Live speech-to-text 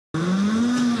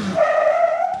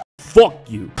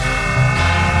fuck you.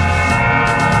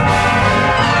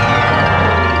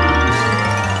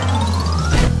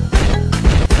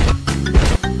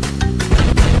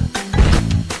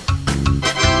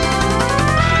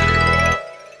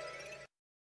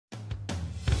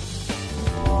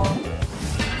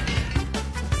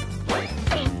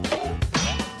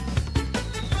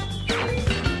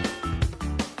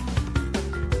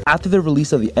 After the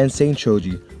release of the Insane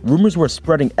trilogy, rumors were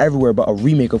spreading everywhere about a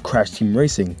remake of Crash Team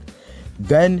Racing.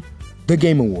 Then, the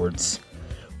Game Awards,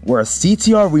 where a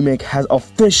CTR remake has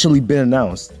officially been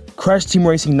announced, Crash Team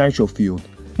Racing Nitro-Fueled.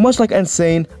 Much like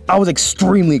Insane, I was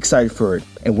extremely excited for it,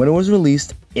 and when it was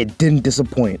released, it didn't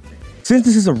disappoint. Since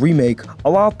this is a remake, a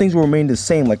lot of things will remain the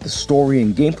same, like the story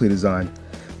and gameplay design.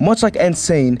 Much like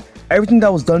Insane, everything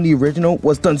that was done in the original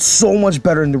was done so much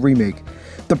better in the remake.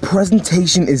 The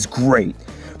presentation is great.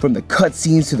 From the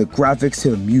cutscenes to the graphics to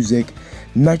the music,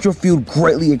 Nitro-Fueled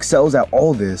greatly excels at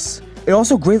all this. It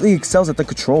also greatly excels at the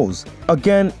controls.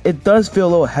 Again, it does feel a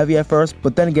little heavy at first,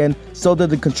 but then again, so did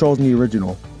the controls in the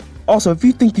original. Also, if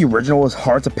you think the original was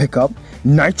hard to pick up,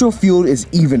 Nitro-Fueled is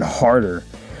even harder.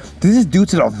 This is due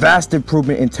to the vast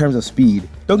improvement in terms of speed.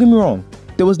 Don't get me wrong,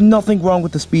 there was nothing wrong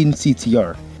with the speed in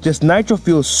CTR. Just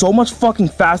Nitro-Fueled is so much fucking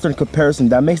faster in comparison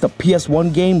that makes the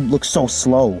PS1 game look so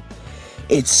slow.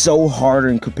 It's so harder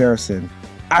in comparison.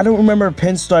 I don't remember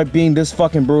Pinstripe being this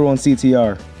fucking brutal in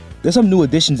CTR. There's some new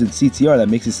additions in CTR that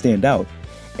makes it stand out.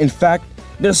 In fact,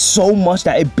 there's so much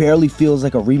that it barely feels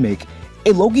like a remake.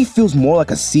 It low-key feels more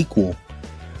like a sequel.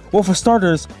 Well, for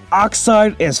starters,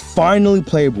 Oxide is finally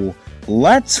playable.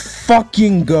 Let's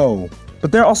fucking go.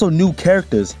 But there are also new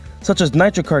characters, such as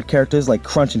Nitro Kart characters like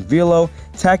Crunch and Velo,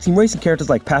 Tag Team Racing characters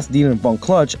like Pasadena and Von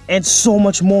Clutch, and so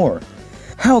much more.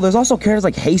 Hell, there's also characters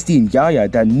like Hasty and Yaya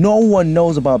that no one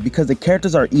knows about because the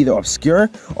characters are either obscure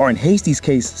or, in Hasty's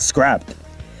case, scrapped.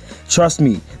 Trust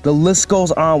me, the list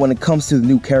goes on when it comes to the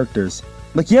new characters.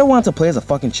 Like, you ever wanted to play as a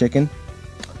fucking chicken?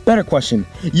 Better question,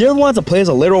 you ever wanted to play as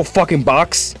a literal fucking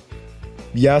box?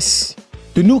 Yes.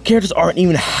 The new characters aren't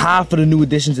even half of the new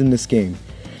additions in this game.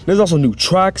 There's also new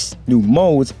tracks, new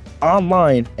modes,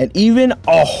 online, and even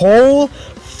a whole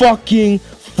fucking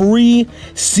free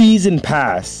season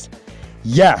pass.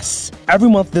 Yes,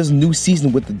 every month there's a new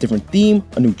season with a different theme,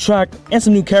 a new track, and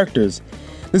some new characters.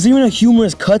 There's even a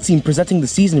humorous cutscene presenting the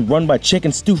season run by Chick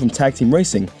and Stu from Tag Team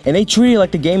Racing, and they treat it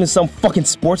like the game is some fucking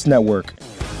sports network.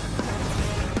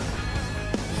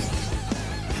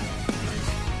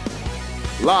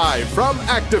 Live from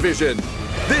Activision,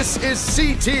 this is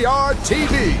CTR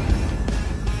TV.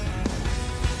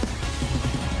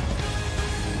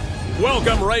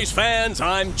 Welcome, race fans.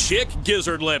 I'm Chick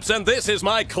Gizzardlips, and this is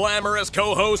my clamorous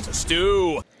co-host,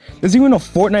 Stu. There's even a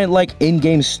Fortnite-like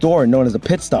in-game store known as the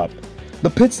Pit Stop. The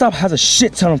Pit Stop has a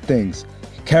shit ton of things.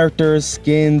 Characters,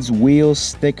 skins, wheels,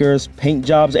 stickers, paint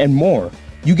jobs, and more.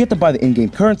 You get to buy the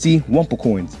in-game currency, Wumpa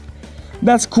coins.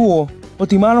 That's cool, but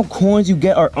the amount of coins you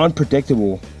get are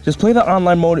unpredictable. Just play the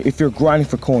online mode if you're grinding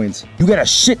for coins. You get a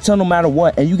shit ton no matter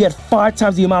what, and you get 5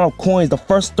 times the amount of coins the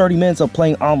first 30 minutes of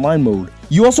playing online mode.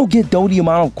 You also get double the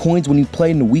amount of coins when you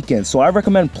play in the weekend, so I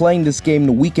recommend playing this game in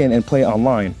the weekend and play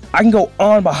online. I can go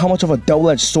on about how much of a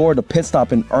double-edged sword the Pit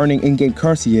Stop and earning in-game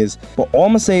currency is, but all I'm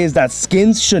gonna say is that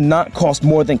skins should not cost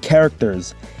more than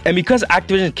characters. And because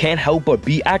Activision can't help but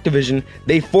be Activision,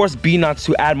 they forced Beenox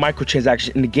to add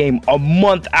microtransactions in the game a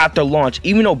month after launch,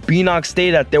 even though Beenox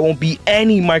stated that there won't be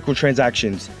any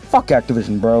microtransactions. Fuck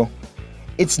Activision, bro.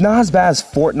 It's not as bad as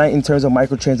Fortnite in terms of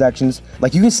microtransactions.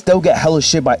 Like, you can still get hella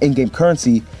shit by in-game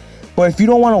currency, but if you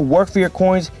don't want to work for your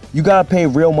coins, you gotta pay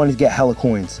real money to get hella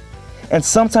coins. And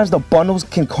sometimes the bundles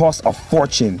can cost a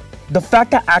fortune. The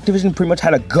fact that Activision pretty much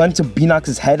had a gun to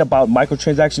Beenox's head about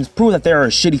microtransactions proves that they're a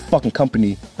shitty fucking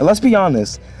company. And let's be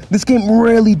honest, this game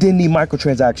really didn't need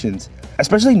microtransactions.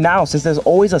 Especially now, since there's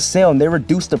always a sale and they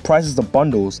reduce the prices of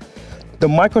bundles. The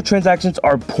microtransactions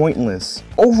are pointless.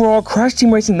 Overall, Crash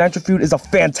Team Racing Nitro-Fueled is a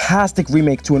fantastic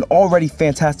remake to an already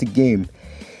fantastic game.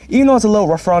 Even though it's a little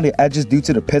rough around the edges due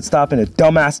to the pit stop and a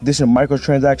dumbass addition of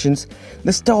microtransactions,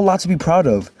 there's still a lot to be proud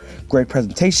of. Great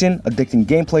presentation, addicting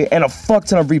gameplay, and a fuck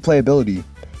ton of replayability.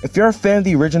 If you're a fan of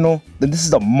the original, then this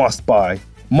is a must buy.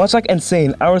 Much like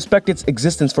Insane, I respect its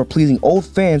existence for pleasing old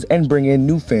fans and bringing in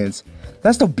new fans.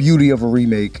 That's the beauty of a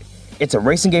remake. It's a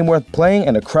racing game worth playing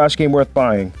and a Crash game worth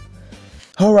buying.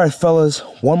 Alright fellas,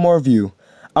 one more review.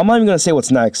 I'm not even gonna say what's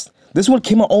next. This one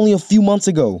came out only a few months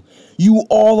ago. You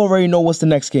all already know what's the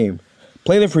next game.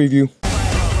 Play the preview.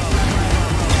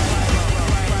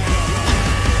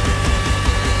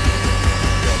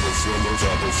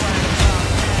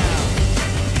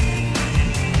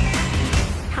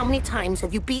 How many times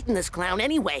have you beaten this clown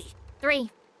anyway?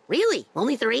 3. Really?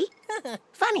 Only 3?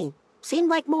 Funny. Seemed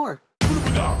like more.